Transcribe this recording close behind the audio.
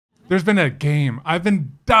there's been a game I've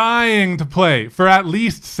been dying to play for at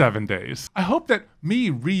least 7 days. I hope that me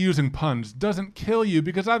reusing puns doesn't kill you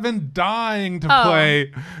because I've been dying to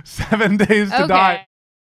play 7 Days to Die.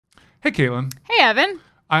 Hey, Katelyn. Hey, Evan.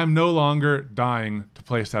 I am no longer dying to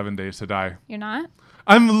play 7 Days to Die. You're not?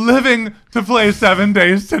 I'm living to play 7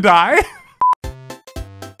 Days to Die.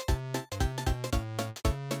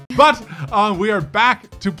 But we are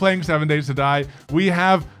back to playing 7 Days to Die. We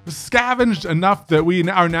have scavenged enough that we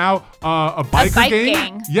are now a biker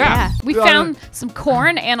gang. Yeah. We found some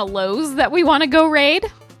corn and a Lowe's that we want to go raid.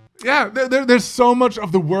 Yeah, there's so much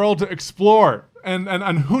of the world to explore.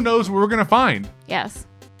 And who knows what we're going to find. Yes.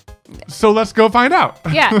 So let's go find out.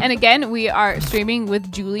 Yeah, and again, we are streaming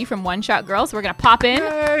with Julie from One Shot Girl. So we're going to pop in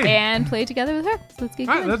and play together with her. So let's get going.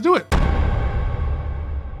 All right, let's do it.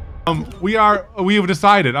 We have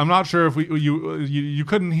decided, I'm not sure if you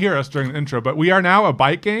couldn't hear us during the intro, but we are now a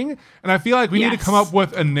bike gang, and I feel like we need to come up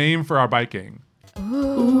with a name for our bike gang.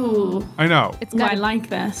 Ooh. I know. I like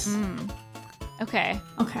this. Okay.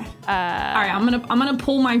 Okay. All right, I'm gonna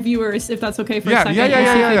pull my viewers if that's okay for a second.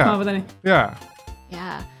 Yeah.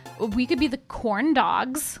 Yeah. Well, we could be the Corn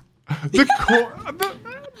Dawgz. The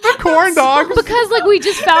Corn Dawgz? Because like we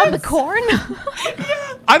just found the corn.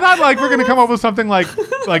 I thought like we're gonna come up with something like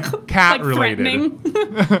cat related. Or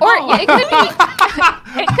it could be.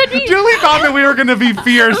 It could be. Julie thought that we were gonna be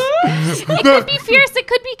fierce. It could be fierce. It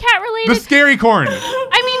could be cat related. The scary corn.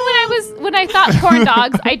 I mean, when I thought Corn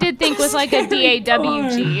Dawgz, I did think was like a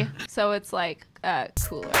DAWG. So it's like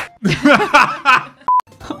cooler.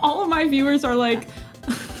 All of my viewers are like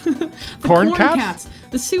corn cats?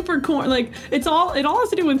 The super corn, like it all has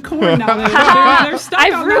to do with corn now. They're stuck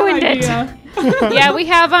I've on ruined that it. idea. Yeah, we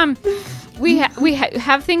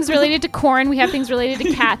have things related to corn. We have things related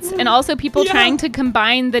to cats, and also people trying to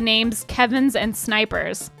combine the names Kevin's and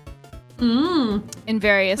Snipers in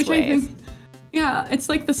various ways. Yeah, it's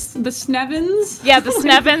like the Snevins. Yeah, the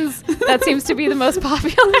Snevins. That seems to be the most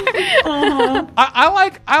popular. I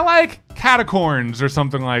like catacorns or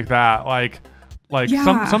something like that.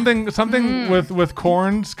 Something with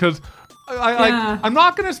corns, because I'm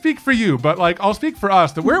not gonna speak for you, but like I'll speak for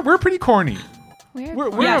us that we're pretty corny.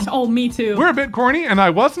 Oh, me too. We're a bit corny, and I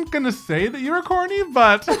wasn't gonna say that you were corny,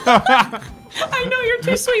 but I know you're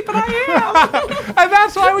too sweet, but I am. And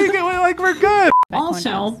that's why we're good.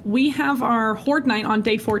 Also, we have our Hoard night on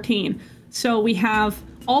day 14, so we have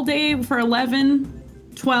all day for 11.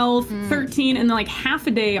 12, 13, and then like half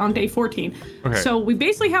a day on day 14. Okay. So we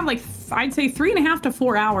basically have like, I'd say 3.5 to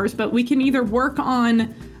 4 hours, but we can either work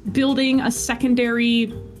on building a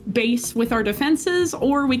secondary base with our defenses,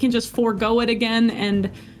 or we can just forego it again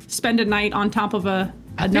and spend a night on top of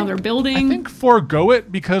another building. I think forego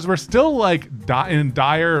it because we're still like in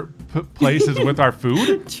dire places with our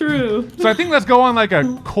food. True. So I think let's go on like a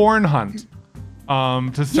corn hunt.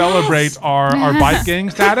 To celebrate our bike gang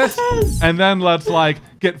status, and then let's like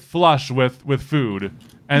get flush with food,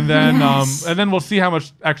 and then we'll see how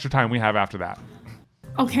much extra time we have after that.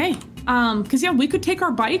 Okay, because we could take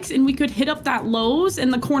our bikes and we could hit up that Lowe's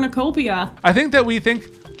and the cornucopia. I think that we're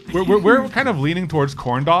kind of leaning towards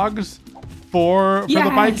Corn Dawgz for the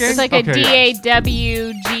bike gang. It's like a DAWGZ.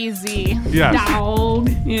 Yes. Dog.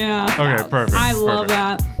 Yeah. Okay, perfect. I love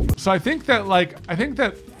that. So I think that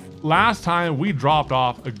last time we dropped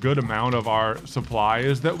off a good amount of our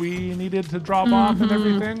supplies that we needed to drop off and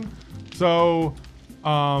everything. So,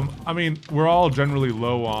 I mean, we're all generally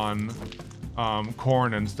low on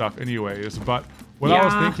corn and stuff anyways, but what I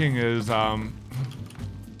was thinking is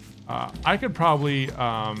I could probably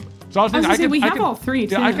so I was thinking we have all three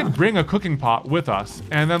too. Yeah, I could bring a cooking pot with us,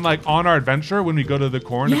 and then like on our adventure when we go to the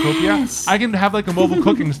cornucopia, I can have like a mobile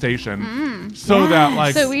cooking station, so that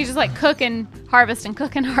like we just like cook and harvest and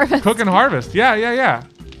cook and harvest. Cook and harvest, yeah.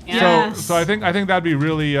 Yes. So I think that'd be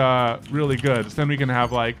really really good. So then we can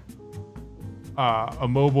have like a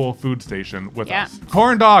mobile food station with us.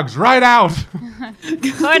 Corn Dawgz, ride out.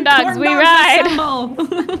 Corn Dawgz, we ride.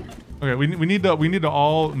 Okay, we need to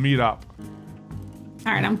all meet up.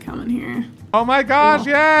 All right, I'm coming here. Oh my gosh,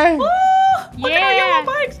 yay! Woo! Look at our yellow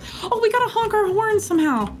bikes. Oh, we gotta honk our horns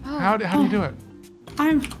somehow. How do you do it?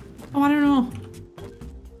 I don't know.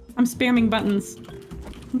 I'm spamming buttons.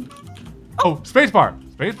 Oh, spacebar.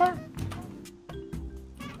 Spacebar?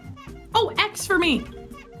 Oh, X for me.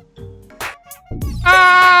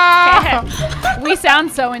 Ah! We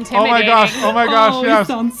sound so intimidating. Oh my gosh, yes.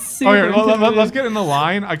 We sound super let's get in the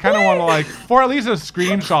line. I kind of want to like, for at least a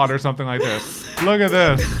screenshot or something like this. Look at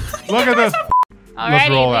this. Look at this.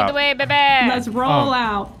 Alrighty, lead the way, baby. Let's roll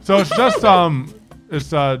out. So it's just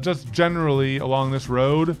just generally along this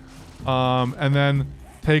road, and then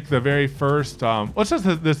take the very first. Let's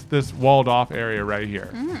just this walled off area right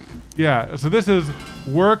here. Yeah. So this is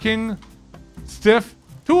working stiff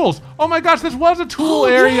tools. Oh my gosh, this was a tool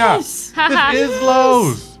area. Yes. This is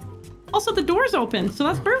Lowe's. Also, the door's open, so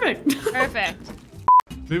that's perfect. Perfect.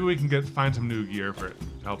 Maybe we can find some new gear for it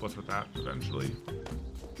to help us with that eventually.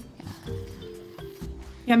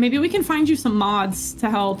 Yeah, maybe we can find you some mods to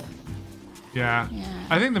help. Yeah.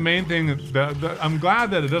 I think the main thing I'm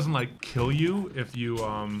glad that it doesn't like kill you if you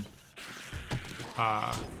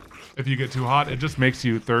get too hot. It just makes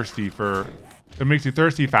you thirsty faster.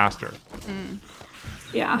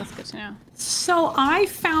 Yeah. That's good to know. So I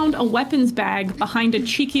found a weapons bag behind a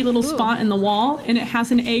cheeky little spot in the wall, and it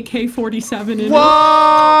has an AK-47 in it. What?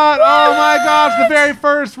 Oh my gosh, the very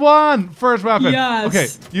first one. First weapon. Yes. Okay,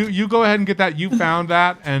 you go ahead and get that. You found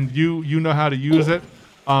that, and you know how to use it.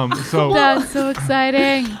 So That's so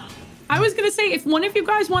exciting. I was gonna say, if one of you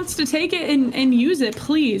guys wants to take it and use it,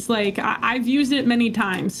 please. Like I've used it many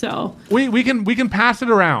times, so we can pass it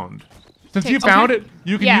around. Since you found it,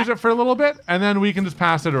 you can use it for a little bit, and then we can just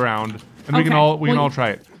pass it around, and we can all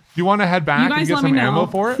try it. Do you want to head back and get some ammo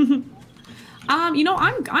for it? You know,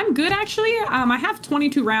 I'm good actually. I have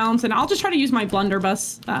 22 rounds, and I'll just try to use my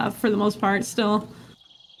blunderbuss for the most part still.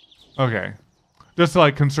 Okay, just to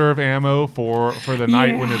like conserve ammo for the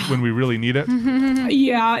night when we really need it.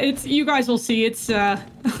 Yeah, you guys will see.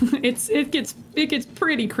 It gets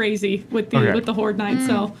pretty crazy with the Horde night.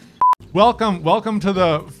 So welcome to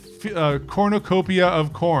the cornucopia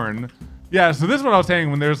of corn. Yeah, so this is what I was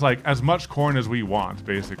saying when there's like as much corn as we want,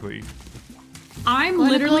 basically. I'm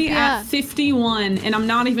literally at 51, and I'm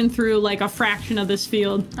not even through like a fraction of this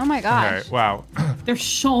field. Oh my gosh. Okay, wow. There's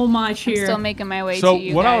so much here. I'm still making my way to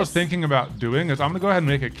you So what guys. I was thinking about doing is I'm gonna go ahead and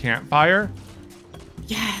make a campfire.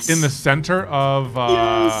 Yes. In the center of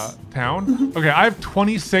town. Okay, I have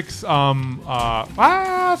 26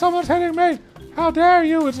 someone's hitting me. How dare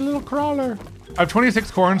you? It's a little crawler. I have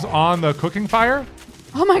 26 corns on the cooking fire.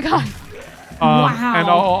 Oh my god.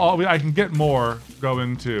 Wow. And I can get more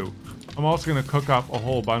going too. I'm also gonna cook up a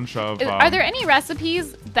whole bunch of. Are there any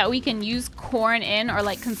recipes that we can use corn in, or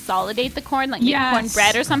like consolidate the corn, like make corn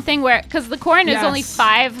bread or something? Because the corn is only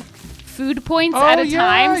 5 food points at a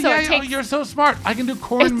time, so it takes. You're so smart. I can do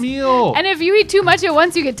cornmeal. And if you eat too much at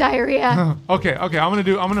once, you get diarrhea. Okay. I'm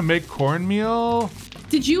gonna make cornmeal.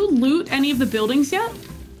 Did you loot any of the buildings yet?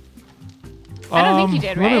 I don't think you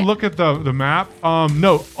did, right? Let me look at the map.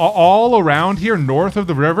 No, all around here, north of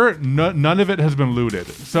the river, none of it has been looted.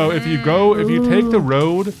 So if you take the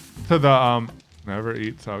road to the never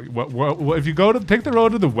eat. So if you take the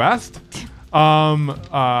road to the west,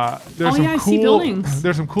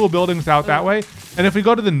 there's some cool buildings out that way. And if we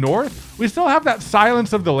go to the north, we still have that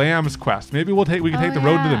Silence of the Lambs quest. Maybe we can take the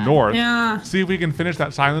road to the north. Yeah. See if we can finish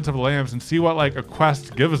that Silence of the Lambs and see what like a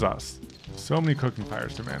quest gives us. So many cooking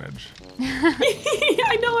fires to manage.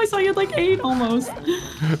 I know, I saw you had like 8 almost.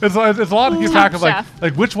 It's a lot to keep track of,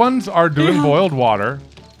 like which ones are doing boiled water,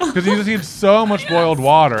 because you just need so much boiled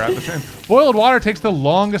water at the same. Boiled water takes the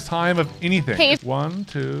longest time of anything. Hey. 1,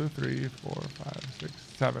 2, 3, 4, 5, 6,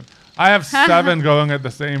 7. I have 7 going at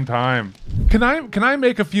the same time. Can I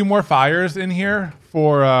make a few more fires in here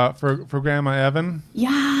for Grandma Evan?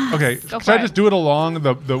 Yeah. Okay. Should I just do it along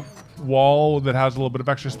the wall that has a little bit of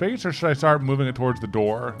extra space, or should I start moving it towards the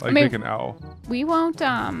door, like make an L? We won't.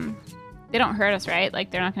 They don't hurt us, right? Like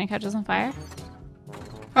they're not going to catch us on fire.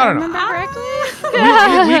 I don't know. Remember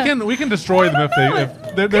correctly? we can destroy them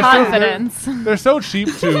if they're Confidence. they're so cheap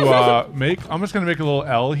to make. I'm just gonna make a little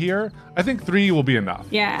L here. I think 3 will be enough.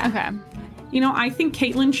 Yeah. Okay. You know, I think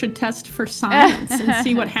Katelyn should test for science and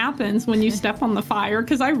see what happens when you step on the fire,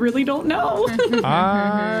 because I really don't know.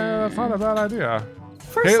 That's not a bad idea.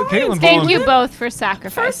 For science. Katelyn Thank you both for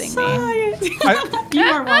sacrificing me. You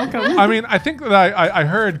are welcome. I mean, I think that I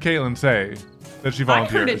heard Katelyn say that she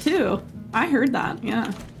volunteers. I heard it too. I heard that. Yeah.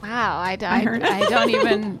 Wow, I heard it. I don't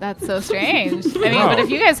even. That's so strange. I mean, but if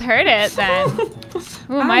you guys heard it, then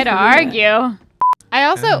who am I to argue? I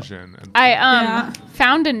also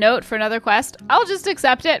found a note for another quest. I'll just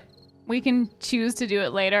accept it. We can choose to do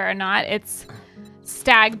it later or not. It's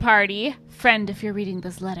stag party. Friend, if you're reading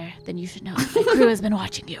this letter, then you should know the crew has been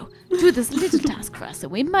watching you. Do this little task for us,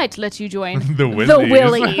 and we might let you join the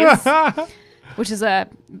Willies. Which is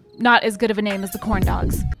not as good of a name as the Corn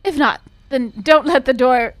Dawgz. If not, then don't let the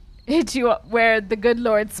door hit you where the good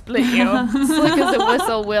Lord split you. Slick as a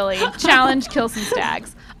whistle, Willie. Challenge, kill some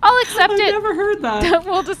stags. I'll accept it. I've never heard that.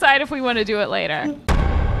 We'll decide if we want to do it later.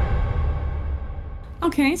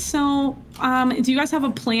 Okay, so do you guys have a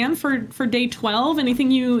plan for day 12? Anything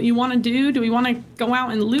you want to do? Do we want to go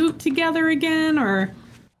out and loot together again, or?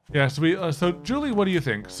 Yeah. So Julie, what do you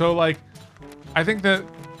think? So like, I think that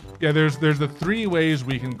there's the 3 ways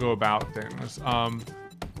we can go about things.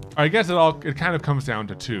 I guess it kind of comes down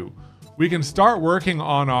to 2. We can start working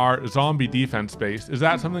on our zombie defense base. Is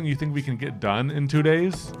that something you think we can get done in 2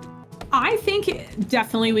 days? I think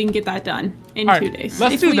definitely we can get that done in 2 days.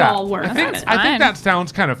 Let's do we that. all work. I think that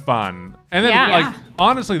sounds kind of fun. And then, like,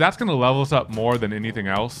 honestly, that's going to level us up more than anything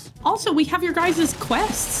else. Also, we have your guys'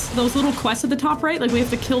 quests. Those little quests at the top right. Like, we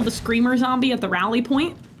have to kill the screamer zombie at the rally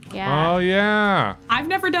point. Yeah. Oh, yeah. I've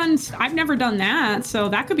never done that, so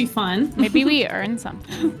that could be fun. Maybe we earn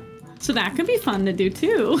something. So that could be fun to do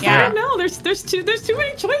too. Yeah. I don't know. There's too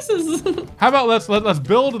many choices. How about let's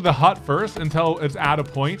build the hut first until it's at a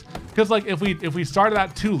point, because like if we started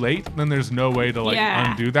that too late, then there's no way to like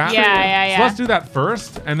undo that. Yeah. So let's do that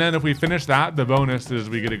first, and then if we finish that, the bonus is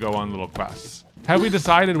we get to go on little quests. Have we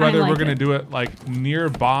decided whether we're gonna do it like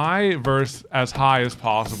nearby versus as high as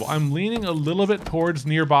possible? I'm leaning a little bit towards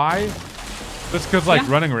nearby, just because like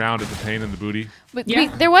running around is a pain in the booty. But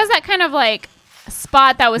there was that kind of like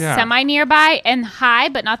spot that was semi nearby and high,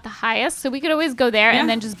 but not the highest. So we could always go there and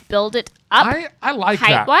then just build it up. I like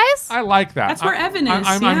that. Height-wise? I like that. That's where Evan is.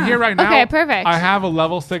 I'm here right now. Okay, perfect. I have a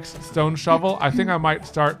level 6 stone shovel. I think I might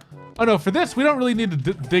start. Oh no, for this we don't really need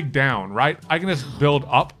to dig down, right? I can just build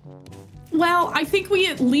up. Well, I think we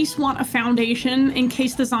at least want a foundation in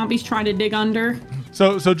case the zombies try to dig under.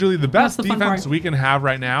 So Julie, the best defense we can have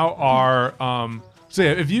right now are so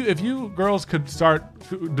yeah, if you girls could start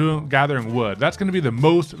gathering wood, that's going to be the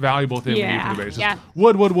most valuable thing we need for the base. Yeah.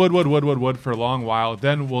 Wood for a long while.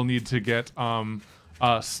 Then we'll need to get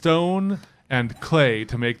stone and clay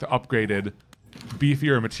to make the upgraded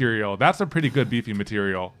beefier material. That's a pretty good beefy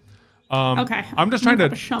material. Okay. I'm just trying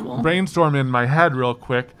to brainstorm in my head real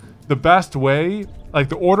quick the best way, like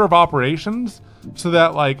the order of operations, so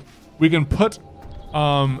that like we can put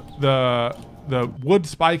the wood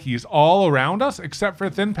spikies all around us except for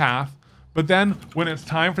Thin Path, but then when it's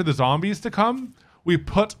time for the zombies to come, we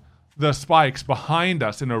put the spikes behind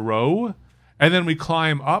us in a row, and then we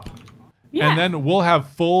climb up, and then we'll have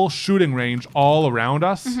full shooting range all around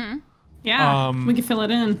us. Yeah, we can fill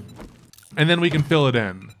it in. And then we can fill it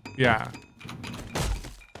in. Yeah.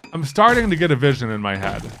 I'm starting to get a vision in my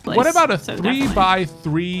head. What about a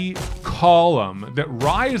 3x3 column that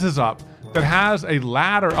rises up, that has a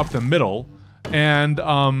ladder up the middle, and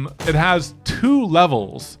it has 2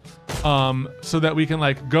 levels, so that we can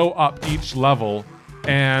like go up each level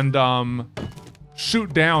and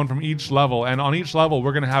shoot down from each level. And on each level,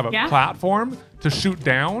 we're gonna have a platform to shoot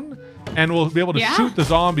down, and we'll be able to shoot the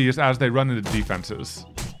zombies as they run into defenses.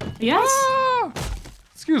 Yes.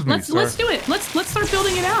 Excuse me, sir. Let's do it. Let's start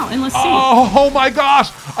building it out and let's see. Oh my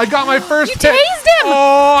gosh! I got my first. You tased him!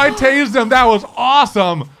 Oh, I tased him. That was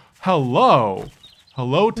awesome. Hello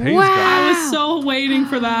taser. Wow. I was so waiting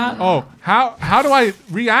for that. Oh, how do I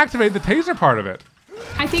reactivate the taser part of it?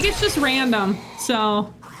 I think it's just random.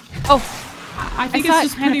 So. I think it's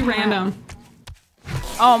just pretty random.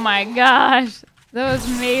 Oh my gosh, that was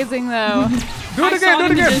amazing though. Do it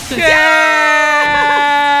again.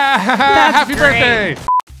 Yeah! Happy birthday.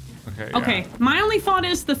 Okay. My only thought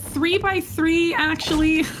is the 3x3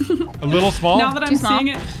 actually. A little small. Now that I'm seeing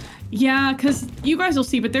it. Yeah, because you guys will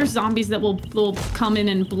see, but there's zombies that will come in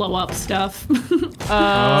and blow up stuff.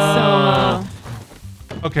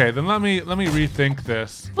 Okay, then let me rethink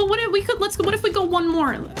this. But what if we go one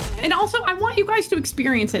more? And also, I want you guys to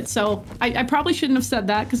experience it. So I probably shouldn't have said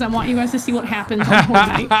that because I want you guys to see what happens on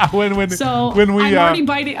Horde Night. when we I'm already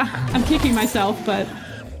biting. I'm kicking myself, but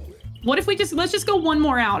what if let's just go one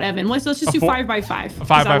more out, Evan? Let's just do 5x5.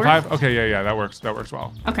 5x5. Okay, yeah, that works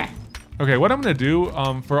well. Okay, what I'm gonna do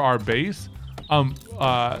for our base,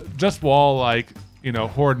 just while like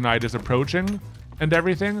Horde Night is approaching and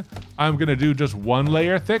everything, I'm gonna do just 1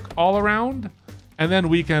 layer thick all around, and then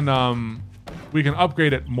we can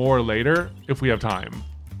upgrade it more later if we have time.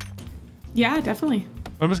 Yeah, definitely.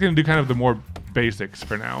 I'm just gonna do kind of the more basics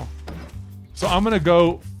for now. So I'm gonna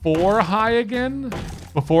go 4 high again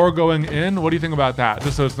before going in. What do you think about that?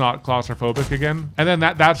 Just so it's not claustrophobic again. And then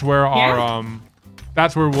that's where our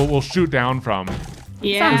that's where we'll shoot down from.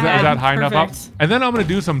 Yeah. Is that high enough up? And then I'm gonna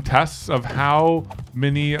do some tests of how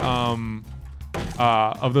many of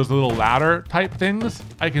those little ladder type things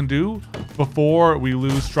I can do before we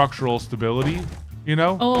lose structural stability.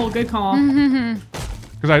 Oh, good call.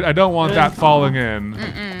 Because I don't want that falling in.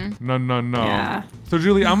 No. Yeah. So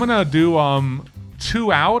Julie, I'm gonna do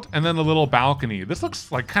 2 out and then a little balcony. This looks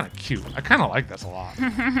like kind of cute. I kind of like this a lot.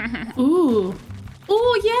 Ooh.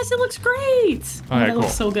 Oh, yes, it looks great. Okay, that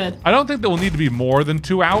looks so good. I don't think that will need to be more than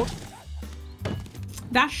 2 out.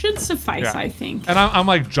 That should suffice, I think. And I'm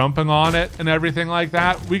like jumping on it and everything like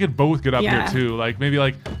that. We could both get up here too. Like maybe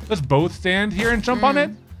like let's both stand here and jump on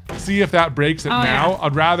it. See if that breaks it now.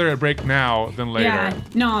 I'd rather it break now than later. Yeah.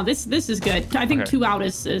 No, this is good. I think 2 out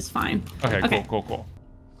is fine. Okay, cool.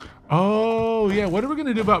 Oh yeah, what are we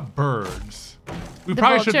gonna do about birds? We The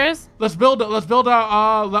probably vultures? should let's build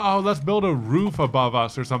a roof above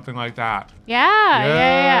us or something like that. Yeah.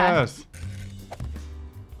 Yes.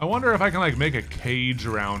 I wonder if I can like make a cage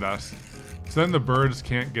around us, so then the birds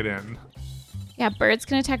can't get in. Yeah, birds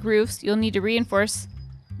can attack roofs. You'll need to reinforce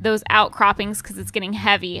those outcroppings because it's getting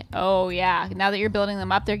heavy. Oh yeah, now that you're building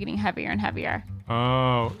them up, they're getting heavier and heavier.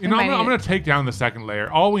 Oh, you know, I'm gonna take down the second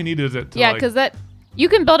layer. All we need is it to because that you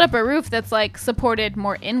can build up a roof that's like supported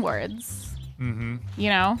more inwards. Mm-hmm. You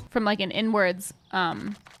know, from like an inwards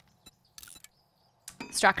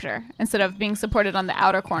structure instead of being supported on the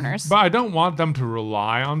outer corners. But I don't want them to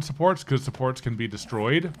rely on supports because supports can be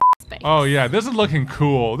destroyed. Space. Oh yeah, this is looking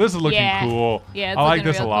cool. This is looking cool. Yeah, it's I like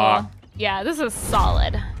this a lot. Cool. Yeah, this is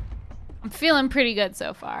solid. I'm feeling pretty good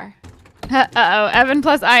so far. Uh-oh, Evan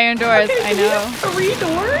plus iron doors. I know. 3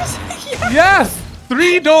 doors? Yes!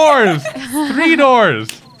 3 doors! 3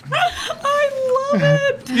 doors! I love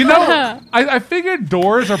it! You know, I figured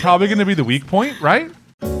doors are probably going to be the weak point, right?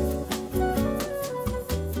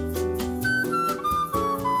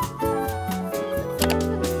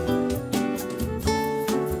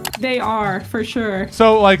 They are, for sure.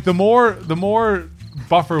 So, like, the more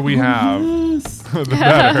buffer we have, the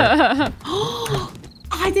better.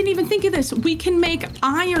 I didn't even think of this. We can make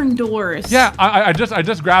iron doors. Yeah, I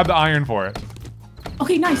just grabbed the iron for it.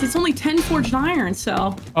 Okay, nice. It's only 10 forged iron,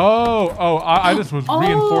 so. I just was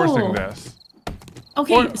reinforcing this.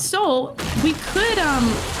 Okay, so we could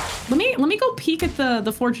let me go peek at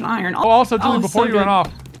the forged iron. Oh, also, Julie, before you run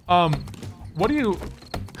off, what do you?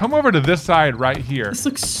 Come over to this side right here. This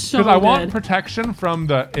looks so good. Because I want protection from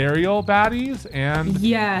the aerial baddies and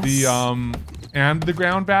the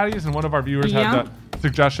ground baddies. And one of our viewers had the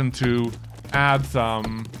suggestion to add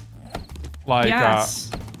some like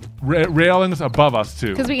railings above us too.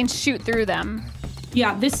 Because we can shoot through them.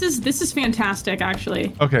 Yeah, this is fantastic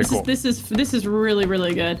actually. Okay, cool. This is really,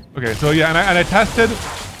 really good. Okay, so yeah, and I tested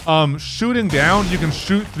shooting down. You can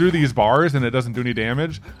shoot through these bars and it doesn't do any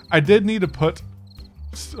damage. I did need to put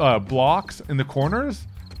blocks in the corners.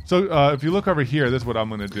 So if you look over here, this is what I'm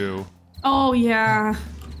gonna do. Oh yeah.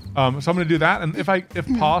 So I'm gonna do that, and if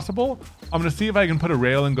possible, I'm gonna see if I can put a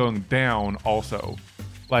railing going down also,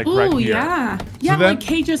 like right here. Yeah. So yeah, then, like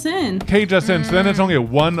cage us in. Cage us in. So then it's only a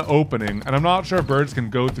 1 opening, and I'm not sure if birds can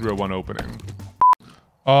go through a 1 opening.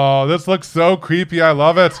 Oh, this looks so creepy. I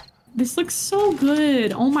love it. This looks so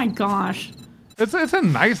good. Oh my gosh. It's a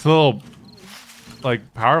nice little,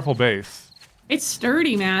 like, powerful base. It's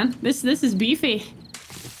sturdy, man. This is beefy.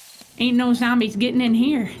 Ain't no zombies getting in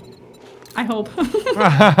here. I hope.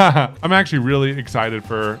 I'm actually really excited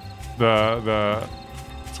for the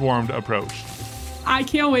swarmed approach. I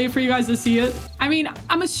can't wait for you guys to see it. I mean,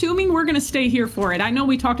 I'm assuming we're gonna stay here for it. I know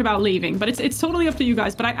we talked about leaving, but it's totally up to you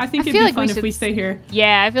guys. But I think it'd be fun if we stay here.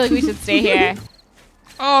 Yeah, I feel like we should stay here.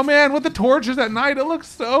 Oh man, with the torches at night, it looks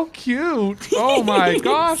so cute. Oh my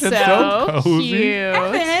gosh, it's so cozy. Cute.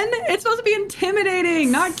 Evan, it's supposed to be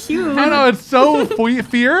intimidating, not cute. I know, it's so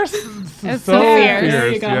fierce. It's so fierce.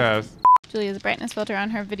 There you go. Yes. Julia's brightness filter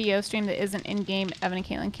on her video stream that isn't in-game. Evan and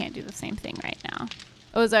Katelyn can't do the same thing right now.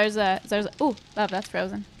 Oh, Zarza. Oh, love, that's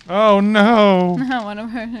frozen. Oh no. one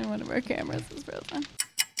of our cameras is frozen.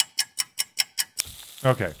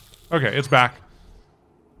 Okay, it's back.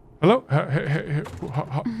 Hello?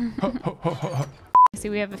 See,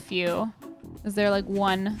 we have a few. Is there like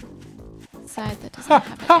one side that doesn't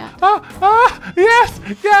have it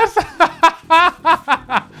yet? Yes!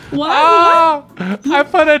 What? Oh, I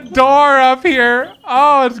put a door up here.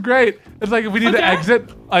 Oh, it's great. It's like if we need to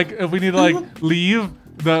exit, like if we need to like leave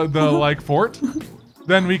the like fort,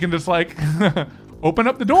 then we can just like open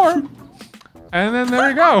up the door, and then there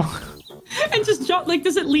we go. And just jump, like,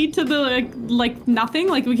 does it lead to the, like nothing?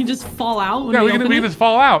 Like, we can just fall out when we can just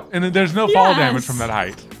fall out, and there's no fall damage from that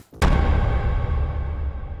height.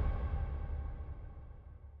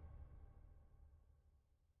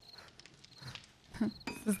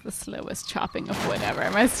 This is the slowest chopping of wood ever.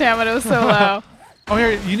 My stamina was so low. Oh,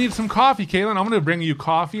 here, you need some coffee, Katelyn. I'm going to bring you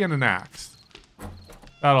coffee and an axe.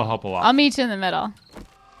 That'll help a lot. I'll meet you in the middle.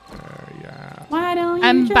 Yeah. Why don't you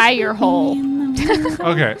I'm by your hole.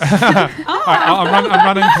 Okay. I'm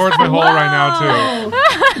running towards my hole right now, too.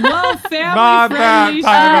 Well, family Not that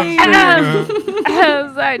friendly type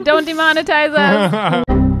of Sorry, don't demonetize us.